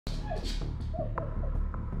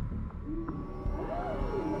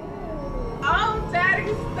Oh, Daddy,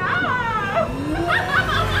 stop!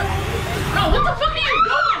 No, what the fuck are you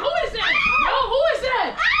doing? Who is that? No, who is that?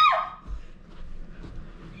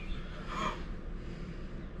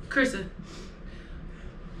 Krista.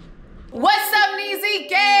 What's up, Neezy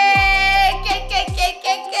gang?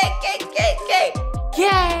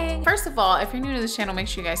 Gang. First of all, if you're new to this channel, make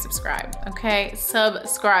sure you guys subscribe, okay?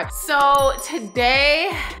 Subscribe. So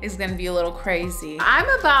today is gonna be a little crazy. I'm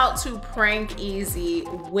about to prank Easy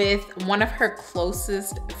with one of her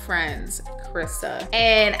closest friends, Krista.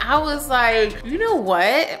 And I was like, you know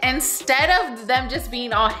what? Instead of them just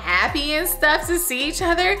being all happy and stuff to see each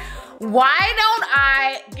other, why don't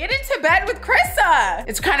I get into bed with Krista?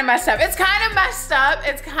 It's kind of messed up. It's kind of messed up.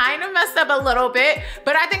 It's kind of messed up a little bit,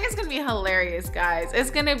 but I think it's gonna be hilarious, guys. It's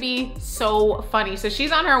gonna be so funny. So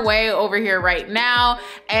she's on her way over here right now.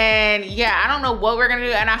 And yeah, I don't know what we're gonna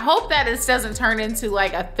do. And I hope that this doesn't turn into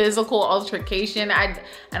like a physical altercation. I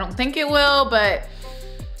don't think it will, but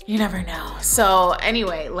you never know. So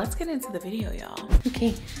anyway, let's get into the video, y'all.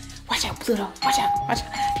 Okay, watch out, Pluto, watch out, watch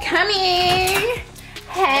out. Coming.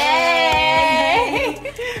 Hey!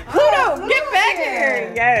 Pluto, get back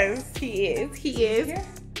here! Yes, he is. He is.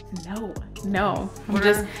 No.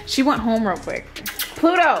 She went home real quick.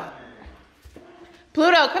 Pluto,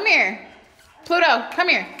 come here. Pluto, come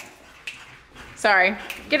here. Sorry,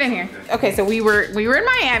 get in here. Okay, so we were in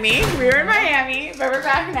Miami. But we're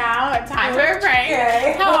back now. Time for a prank.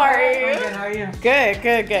 Okay. How are you? I'm good. How are you? Good.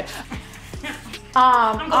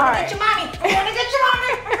 I'm going to get your mommy.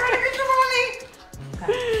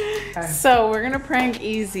 Okay. So we're gonna prank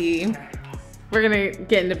Easy. We're gonna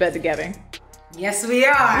get into bed together. Yes, we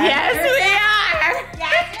are. Yes, we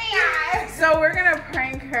are. So we're gonna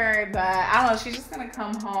prank her that, I don't know, she's just gonna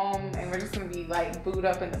come home and we're just gonna be like booed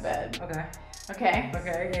up in the bed. Okay?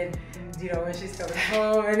 And do you know when she's coming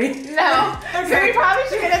home? No. Okay. So we probably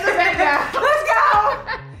should get in the bed now. Let's go.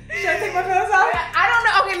 Should I take my clothes off? I don't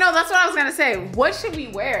know. Okay, no, that's what I was gonna say. What should we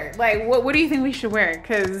wear? Like, what do you think we should wear?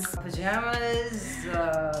 Cause pajamas,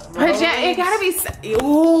 it gotta be.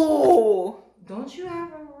 Ooh. Don't you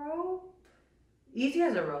have a robe? Easy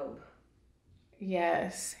has a robe.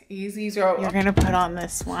 Yes, Easy's robe. You're gonna put on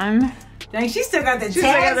this one. Dang, she still got the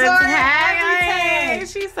tag on.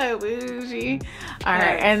 She's so bougie. All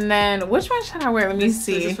right, and then which one should I wear? Let me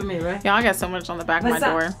see. This is for me, right? Y'all got so much on the back of my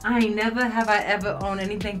door. I never have I ever owned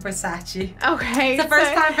anything Versace. Okay. It's the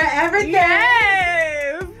first time for everything.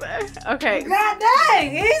 Yes. Okay. God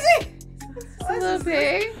dang, Easy. It's a little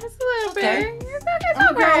big. It's a little big.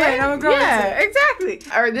 I'm a girl. Yeah, exactly.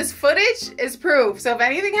 All right, this footage is proof. So if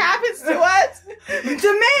anything happens to us,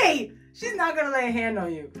 to me, she's not gonna lay a hand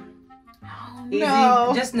on you. Oh, Easy.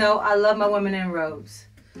 no. Just know I love my women in robes.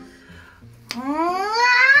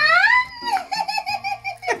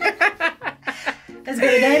 Let's go to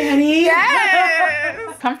bed, honey.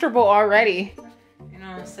 Yes. Comfortable already. You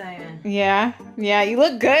know what I'm saying? Yeah, you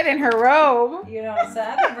look good in her robe. You know what I'm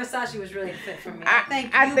saying? I think Versace was really fit for me. I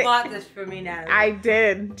think you bought this for me, Natalie. I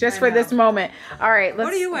did, just for this moment. All right, let's.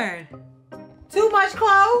 What are you wearing? Too much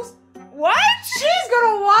clothes? What? She's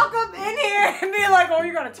gonna walk up in here and be like, oh,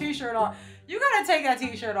 you got a t-shirt on. You gotta take that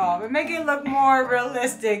t-shirt off and make it look more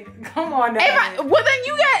realistic. Come on, Natalie. Well, then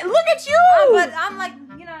you got, look at you. But I'm like,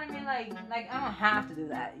 you know what I mean? Like I don't have to do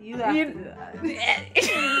that. You have to do that.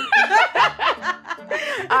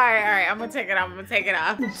 All right, I'm gonna take it off.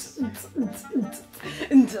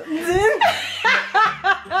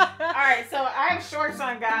 All right, so I have shorts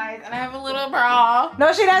on, guys, and I have a little bra.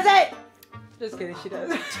 No, she doesn't. Just kidding, she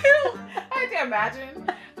does. I can imagine.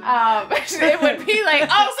 It would be like,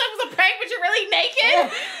 oh, so it was a prank, but you're really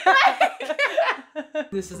naked.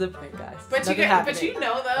 This is a prank, guys. But you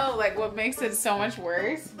know though, like what makes it so much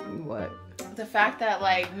worse? What? The fact that,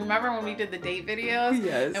 like, remember when we did the date videos?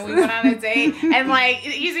 Yes. And we went on a date and like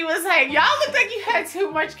Easy was like, y'all look like you had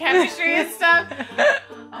too much chemistry and stuff.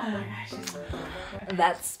 Oh my gosh.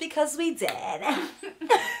 That's because we did.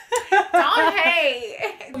 Don't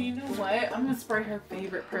hate. Well, you know what? I'm gonna spray her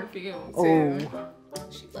favorite perfume too. Oh.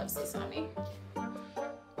 She loves this on me.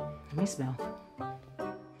 Let me smell.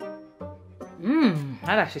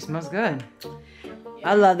 That actually smells good.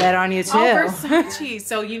 I love that on you too. Oh, Versace.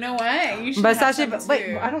 So you know what? You should Versace, but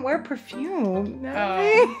wait, I don't wear perfume.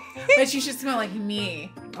 But you should smell like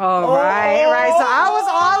me. Oh, right. So I was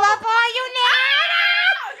all up on you now.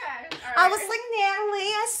 Okay. Right. I was like,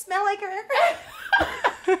 Natalie, I smell like her.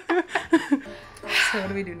 So what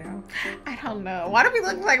do we do now? I don't know. Why do we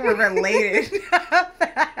look like we're related?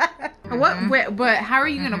 But how are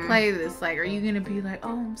you gonna play this? Like, are you gonna be like, oh,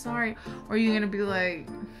 I'm sorry? Or are you gonna be like,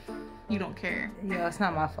 You don't care. Yo, it's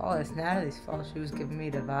not my fault. It's Natalie's fault. She was giving me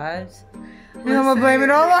the vibes. I'm gonna blame it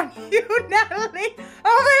all on you, Natalie.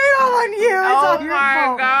 I'll blame it all on you. It's all your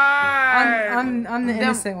fault. God. I'm the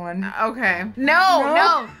innocent one. Okay.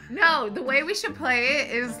 No. The way we should play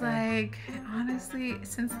it is like, honestly,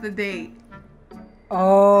 since the date.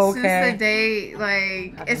 Oh, okay. Since the date,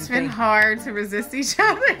 like, it's been hard to resist each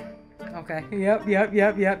other. Okay. Yep.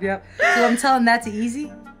 So I'm telling that to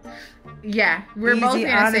Easy? Yeah, we're Easy, both gonna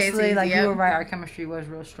honestly, say it's easy. like you were right. Our chemistry was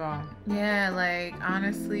real strong. Yeah, like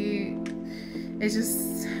honestly, it's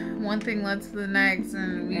just one thing led to the next,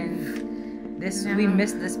 and we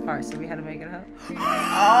missed this part, so we had to make it up.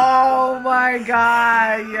 Oh my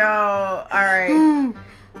God, yo! All right.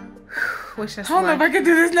 Wish us I don't know if I can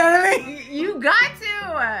do this, Natalie. You got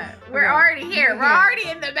to. We're already here. We're already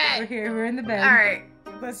in the bed. We're here. We're in the bed. All right,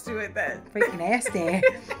 let's do it then. Freaking nasty.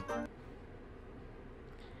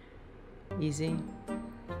 Easy.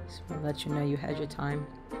 Just want to let you know you had your time.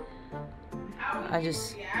 I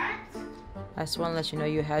just want to let you know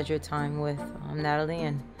you had your time with Natalie,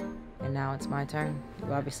 and now it's my turn.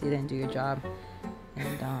 You obviously didn't do your job,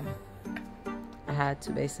 and I had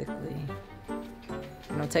to basically,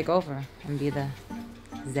 take over and be the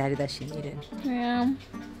zaddy that she needed. Yeah.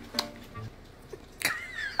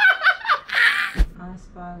 I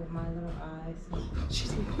spy with my little eyes.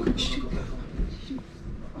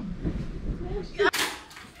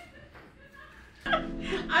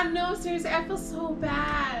 I know, seriously, I feel so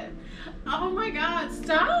bad. Oh my God,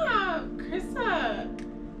 stop, Krista.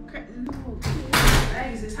 No.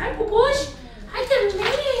 Hi, Bush. Hi, the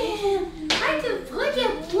man. Hi, the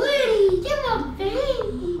fucking Woody. Get my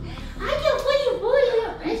baby. Hi, the fucking Woody.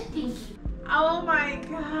 You're resting. Oh my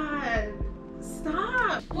God,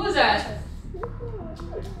 stop. Who is that?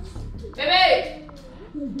 Baby.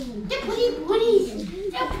 They're pretty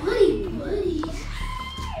buddies. They're pretty buddies.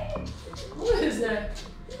 Who is that?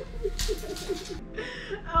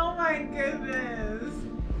 Oh my goodness.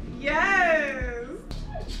 Yes.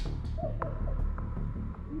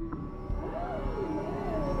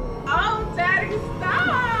 Oh, Daddy,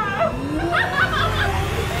 stop.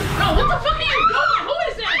 Bro, what the fuck are you doing? Who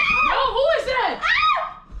is that? Yo, who is that?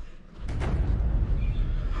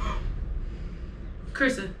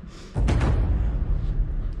 Krista.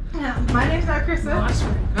 My name's not Krista. No, I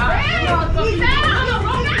swear to God.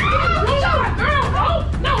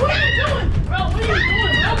 No, what are you doing? Bro, what are you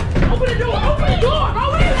doing? Open the door. Open the door. Bro,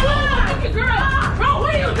 what are you doing? Fucking girl. Bro,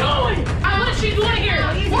 what are you doing? What is she doing here?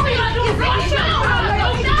 What are you doing? Bro,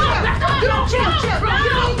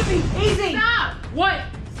 chill. Easy. Stop. What?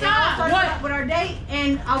 Stop. What? With our date,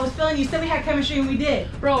 and I was feeling you said we had chemistry, and we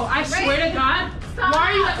did. Bro, I swear to God. Stop.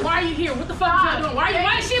 Why are you here? What the fuck is that doing?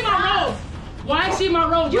 Why is she in my robe? Why is she in my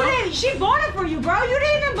robe, bro? She bought it for you, bro. You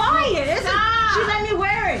didn't even buy it. She let me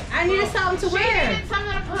wear it. I needed something to wear. She needed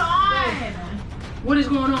something to put on. What is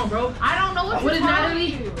going on, bro? I don't know what is tell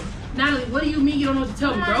Natalie? you. Natalie, what do you mean you don't know what to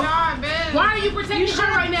tell me, bro? Oh my God, man. Why are you protecting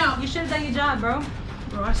her right now? You should have done your job, bro.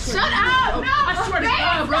 Bro, I swear. Shut up! Bro, No, I swear to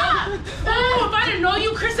God, bro. Oh, if I didn't know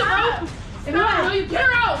you, Krista, bro. If I didn't know you, get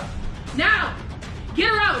her out. Now. Get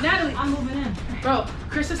her out, Natalie. I'm moving in. Bro,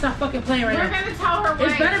 Krista's not fucking playing right We're now. gonna tell her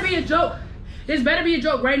It better be a joke. This better be a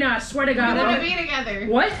joke right now, I swear to God, We're bro. gonna be together.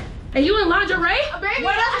 What? And you in lingerie? Baby,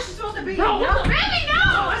 What else is she supposed to be? Bro, what the? Baby, no!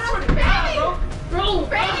 I swear to God, bro. Bro,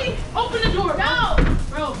 Baby. Open the door, bro. No!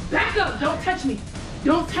 Bro, back up. Don't touch me.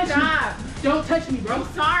 Don't touch Stop. me. Don't touch me, bro.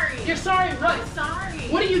 I'm sorry. You're sorry, what? I'm sorry.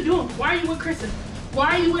 What are you doing? Why are you with Krista?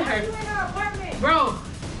 Why are you with You in her? her apartment. Bro,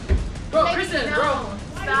 Baby, Krista, no. bro.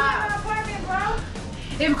 Why you in Stop. her apartment,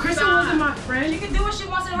 bro? If Krista Stop. wasn't my friend, She can do what she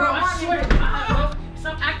wants in her bro, I apartment. swear to God, bro.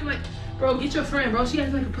 Stop acting like, bro, get your friend, bro. She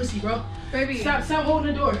acting like a pussy, bro. Baby, Stop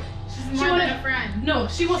holding the door. she's more than a friend. No,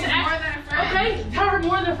 she wants She's to act. more than a friend. Okay, tell her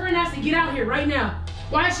more than a friend has to get out here right now.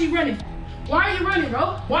 Why is she running? Why are you running,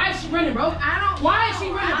 bro? Why is she running, bro? I don't Why is she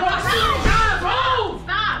running, bro? I swear to God, bro.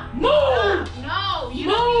 Stop. Move. No, you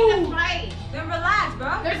don't need to fight. Then relax,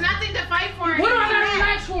 bro. There's nothing to fight for. What do I gotta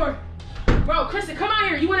relax for? Bro, Krista, come out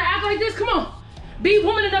here. You wanna act like this? Come on. Be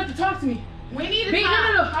woman enough to talk to me. We need to Me- talk.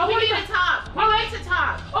 no, no, no. I We want need to- to talk. We Alright. need to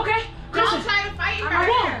talk. Okay, Don't Krista. try to fight her. I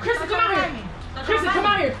won't. Krista, come out here. Krista, come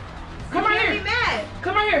out here. Come out Don't here. be mad.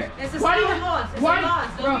 Come out here. It's a Why do sore you loss. It's why, a loss.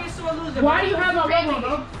 bro, Don't be a sore loser. why bro. do you have my robe on,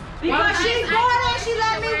 bro? Because Why- she bought it. She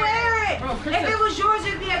let me wear it. Bro, Krista. If it was yours,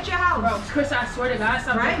 it'd be at your house. Bro, Chris, I swear to God,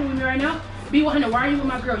 stop Right? fucking with me right now. Be 100. Why are you with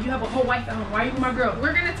my girl? You have a whole wife at home. Why are you with my girl?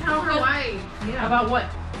 We're gonna tell her wife About what?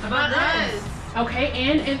 about us. Okay,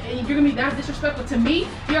 and you're gonna be that disrespectful to me?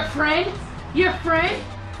 Your friend? Your friend?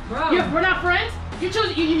 Bro. We're not friends? You're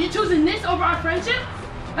choosing this over our friendship?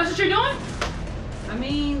 That's what you're doing? I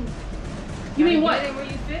mean, You mean what? Where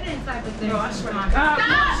you fit in type of thing. Bro, I swear to God.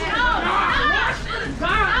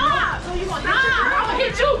 Stop! So you gonna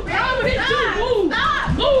hit you? I'm gonna hit you. Move. Stop!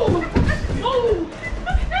 Move. Move.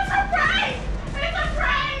 It's a prank! It's a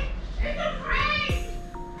prank! It's a prank!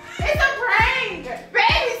 It's a prank!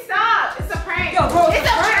 Baby, stop! It's a prank! Yo, bro, it's a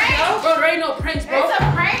prank! Bro, there ain't no pranks, bro. It's a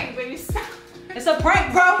prank, baby, stop! It's a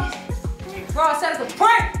prank, bro. Bro, I said it's a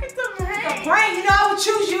prank. It's a prank! It's a prank. You know I would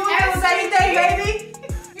choose you if it was anything, baby.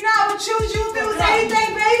 You know I would choose you if it was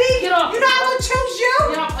anything, baby. Get off. You know I would choose you.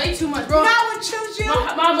 Y'all play too much, bro. You know I would choose you.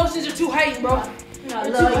 My emotions are too heightened, bro. I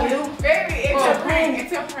love you. Baby, it's Bro. a prank!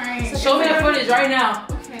 It's a prank! Show me the footage right now.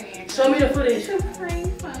 Okay. Show me the footage. It's a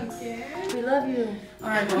prank, pumpkin. We love you.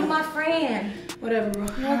 Alright, You're bro. my friend. Whatever, bro.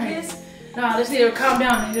 You want a kiss? Nah, let's need to calm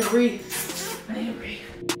down. I need to breathe. I need to breathe.